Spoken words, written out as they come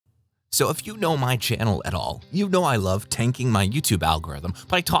So if you know my channel at all, you know I love tanking my YouTube algorithm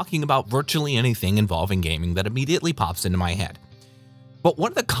by talking about virtually anything involving gaming that immediately pops into my head. But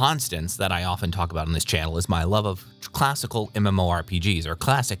one of the constants that I often talk about on this channel is my love of classical MMORPGs, or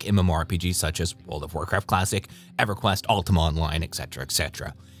classic MMORPGs such as World of Warcraft Classic, Everquest, Ultima Online, etc.,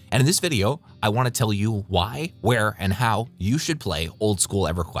 etc. And in this video, I want to tell you why, where, and how you should play old school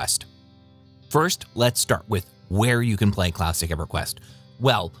Everquest. First, let's start with where you can play classic Everquest.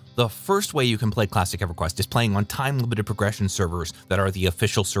 Well, the first way you can play classic Everquest is playing on time-limited progression servers that are the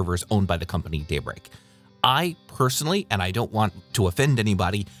official servers owned by the company Daybreak. I personally, and I don't want to offend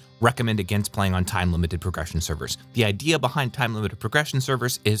anybody, recommend against playing on time-limited progression servers. The idea behind time-limited progression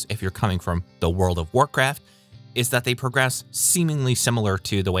servers is, if you're coming from the World of Warcraft, is that they progress seemingly similar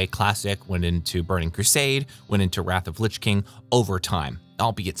to the way Classic went into Burning Crusade, went into Wrath of Lich King over time,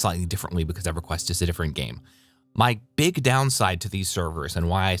 albeit slightly differently because Everquest is a different game. My big downside to these servers and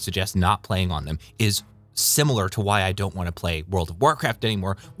why I suggest not playing on them is similar to why I don't want to play World of Warcraft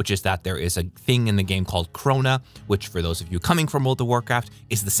anymore, which is that there is a thing in the game called Krona, which for those of you coming from World of Warcraft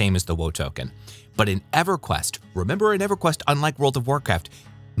is the same as the WoW token. But in Everquest, remember in Everquest, unlike World of Warcraft,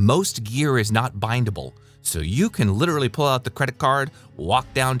 most gear is not bindable. So you can literally pull out the credit card,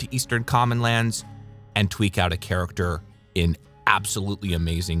 walk down to Eastern Commonlands, and tweak out a character in absolutely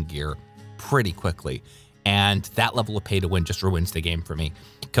amazing gear pretty quickly. And that level of pay to win just ruins the game for me,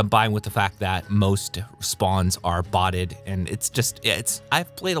 combined with the fact that most spawns are botted, and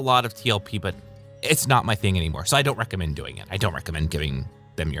I've played a lot of TLP, but it's not my thing anymore, so I don't recommend doing it. I don't recommend giving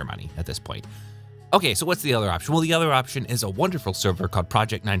them your money at this point. Okay, so what's the other option? Well, the other option is a wonderful server called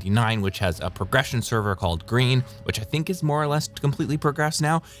Project 99, which has a progression server called Green, which I think is more or less completely progressed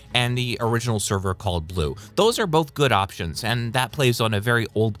now, and the original server called Blue. Those are both good options, and that plays on a very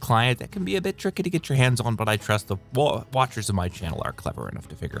old client that can be a bit tricky to get your hands on, but I trust the watchers of my channel are clever enough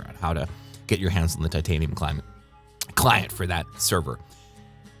to figure out how to get your hands on the titanium client for that server.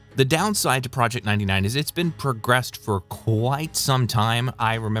 The downside to Project 99 is it's been progressed for quite some time.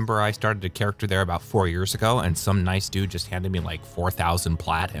 I remember I started a character there about 4 years ago, and some nice dude just handed me like 4,000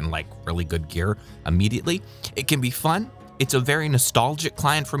 plat and like really good gear immediately. It can be fun. It's a very nostalgic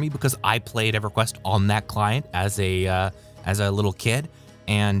client for me because I played Everquest on that client as a little kid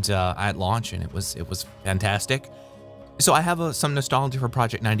and at launch, and it was fantastic. So I have some nostalgia for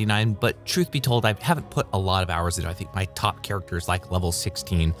Project 99, but truth be told, I haven't put a lot of hours into it. I think my top character is like level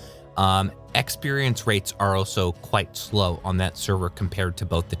 16. Experience rates are also quite slow on that server compared to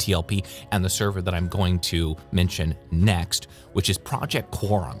both the TLP and the server that I'm going to mention next, which is Project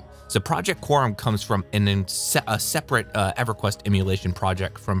Quorum. So Project Quorum comes from a separate Everquest emulation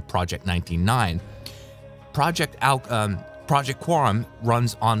project from Project 99. Project Quorum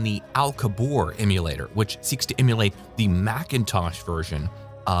runs on the Al-Kabur emulator, which seeks to emulate the Macintosh version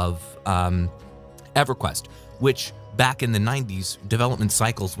of Everquest, which back in the 90s, development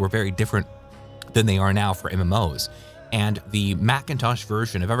cycles were very different than they are now for MMOs. And the Macintosh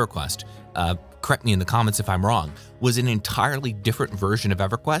version of Everquest, correct me in the comments if I'm wrong, was an entirely different version of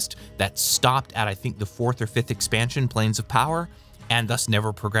Everquest that stopped at, I think, the 4th or 5th expansion, Planes of Power, and thus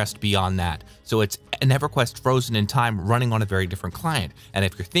never progressed beyond that. So it's an Everquest frozen in time running on a very different client. And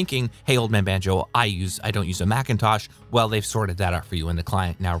if you're thinking, hey, Old Man Banjo, I don't use a Macintosh, well, they've sorted that out for you, and the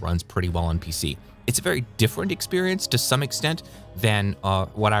client now runs pretty well on PC. It's a very different experience to some extent than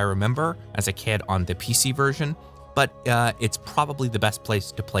what I remember as a kid on the PC version, but it's probably the best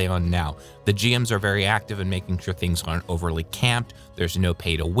place to play on now. The GMs are very active in making sure things aren't overly camped. There's no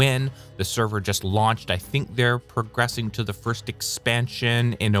pay to win. The server just launched. I think they're progressing to the first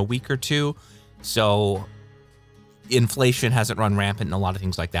expansion in a week or two. So inflation hasn't run rampant and a lot of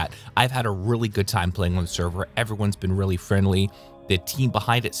things like that. I've had a really good time playing on the server. Everyone's been really friendly. The team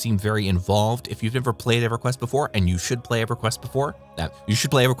behind it seemed very involved. If you've never played Everquest before, and you should play Everquest before, you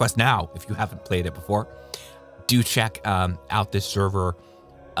should play Everquest now if you haven't played it before, do check out this server.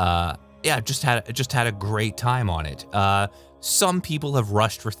 Yeah, just had a great time on it. Some people have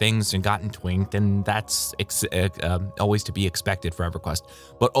rushed for things and gotten twinked, and that's always to be expected for Everquest.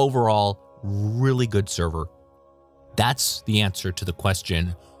 But overall, really good server. That's the answer to the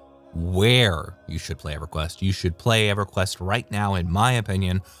question where you should play Everquest. You should play Everquest right now, in my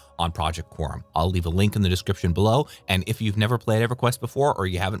opinion, on Project Quorum. I'll leave a link in the description below, and if you've never played Everquest before or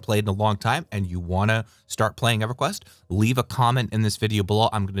you haven't played in a long time and you want to start playing Everquest, leave a comment in this video below.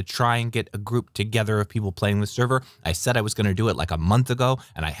 I'm going to try and get a group together of people playing the server. I said I was going to do it like a month ago,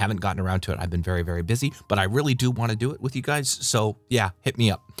 and I haven't gotten around to it. I've been very, very busy, but I really do want to do it with you guys, so yeah, hit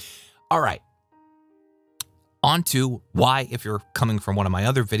me up. All right. On to why, if you're coming from one of my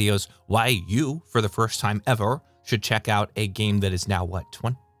other videos, why you, for the first time ever, should check out a game that is now, what,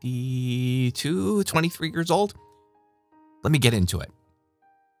 22, 23 years old. Let me get into it.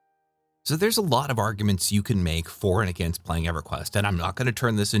 So there's a lot of arguments you can make for and against playing EverQuest, and I'm not going to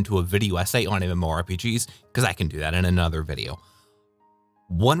turn this into a video essay on MMORPGs because I can do that in another video.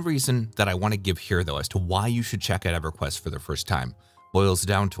 One reason that I want to give here, though, as to why you should check out EverQuest for the first time boils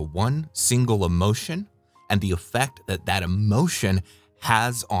down to one single emotion and the effect that that emotion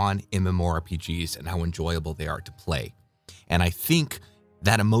has on MMORPGs and how enjoyable they are to play. And I think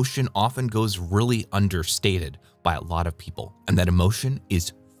that emotion often goes really understated by a lot of people, and that emotion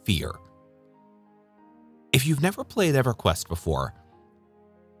is fear. If you've never played EverQuest before,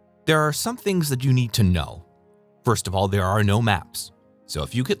 there are some things that you need to know. First of all, there are no maps. So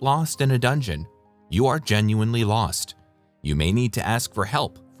if you get lost in a dungeon, you are genuinely lost. You may need to ask for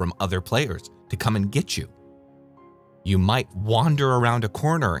help from other players to come and get you. You might wander around a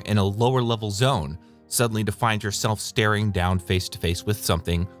corner in a lower level zone, suddenly to find yourself staring down face to face with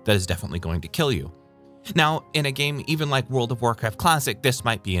something that is definitely going to kill you. Now, in a game even like World of Warcraft Classic, this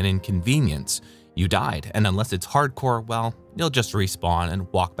might be an inconvenience. You died, and unless it's hardcore, well, you'll just respawn and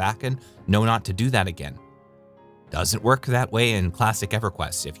walk back and know not to do that again. Doesn't work that way in Classic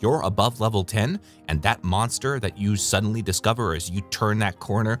EverQuest. If you're above level 10 and that monster that you suddenly discover as you turn that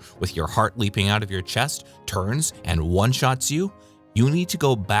corner with your heart leaping out of your chest turns and one-shots you, you need to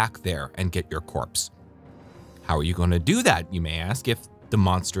go back there and get your corpse. How are you going to do that, you may ask, if the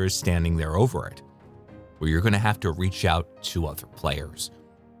monster is standing there over it? Well, you're going to have to reach out to other players.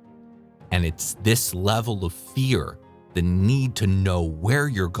 And it's this level of fear, the need to know where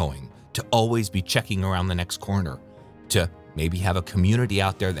you're going, to always be checking around the next corner, to maybe have a community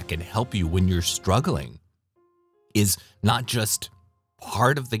out there that can help you when you're struggling, is not just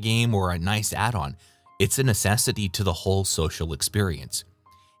part of the game or a nice add-on. It's a necessity to the whole social experience.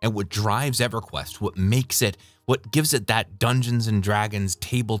 And what drives EverQuest, what gives it that Dungeons and Dragons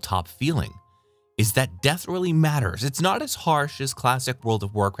tabletop feeling, is that death really matters. It's not as harsh as classic World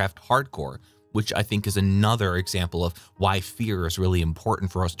of Warcraft hardcore, which I think is another example of why fear is really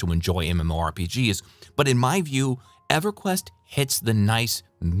important for us to enjoy MMORPGs. But in my view, EverQuest hits the nice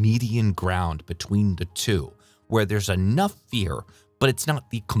median ground between the two, where there's enough fear, but it's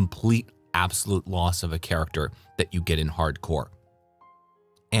not the complete, absolute loss of a character that you get in hardcore.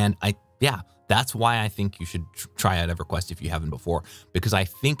 And that's why I think you should try out EverQuest if you haven't before, because I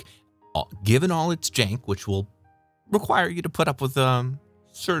think given all its jank, which will require you to put up with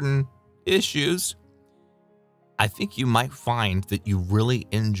certain issues, I think you might find that you really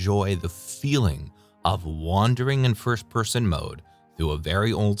enjoy the feeling of wandering in first-person mode through a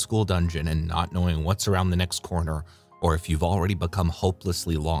very old-school dungeon and not knowing what's around the next corner, or if you've already become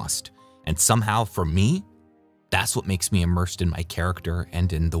hopelessly lost. And somehow, for me, that's what makes me immersed in my character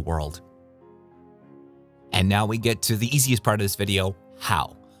and in the world. And now we get to the easiest part of this video,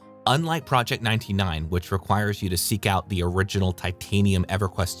 how. Unlike Project 99, which requires you to seek out the original Titanium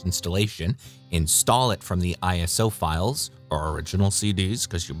EverQuest installation, install it from the ISO files, or original CDs,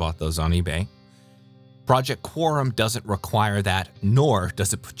 because you bought those on eBay, Project Quorum doesn't require that, nor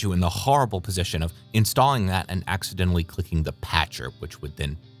does it put you in the horrible position of installing that and accidentally clicking the patcher, which would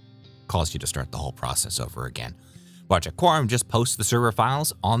then cause you to start the whole process over again. Project Quorum just posts the server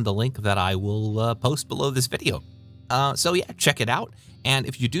files on the link that I will post below this video. So yeah, check it out. And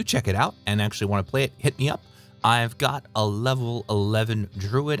if you do check it out and actually want to play it, hit me up. I've got a level 11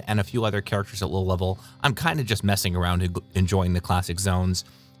 druid and a few other characters at low level. I'm kind of just messing around and enjoying the classic zones.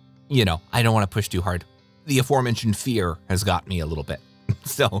 You know, I don't want to push too hard. The aforementioned fear has got me a little bit.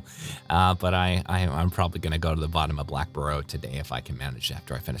 So, but I'm probably going to go to the bottom of Black Burrow today if I can manage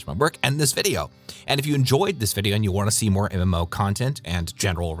after I finish my work and this video. And if you enjoyed this video and you want to see more MMO content and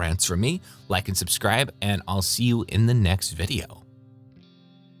general rants from me, like and subscribe, and I'll see you in the next video.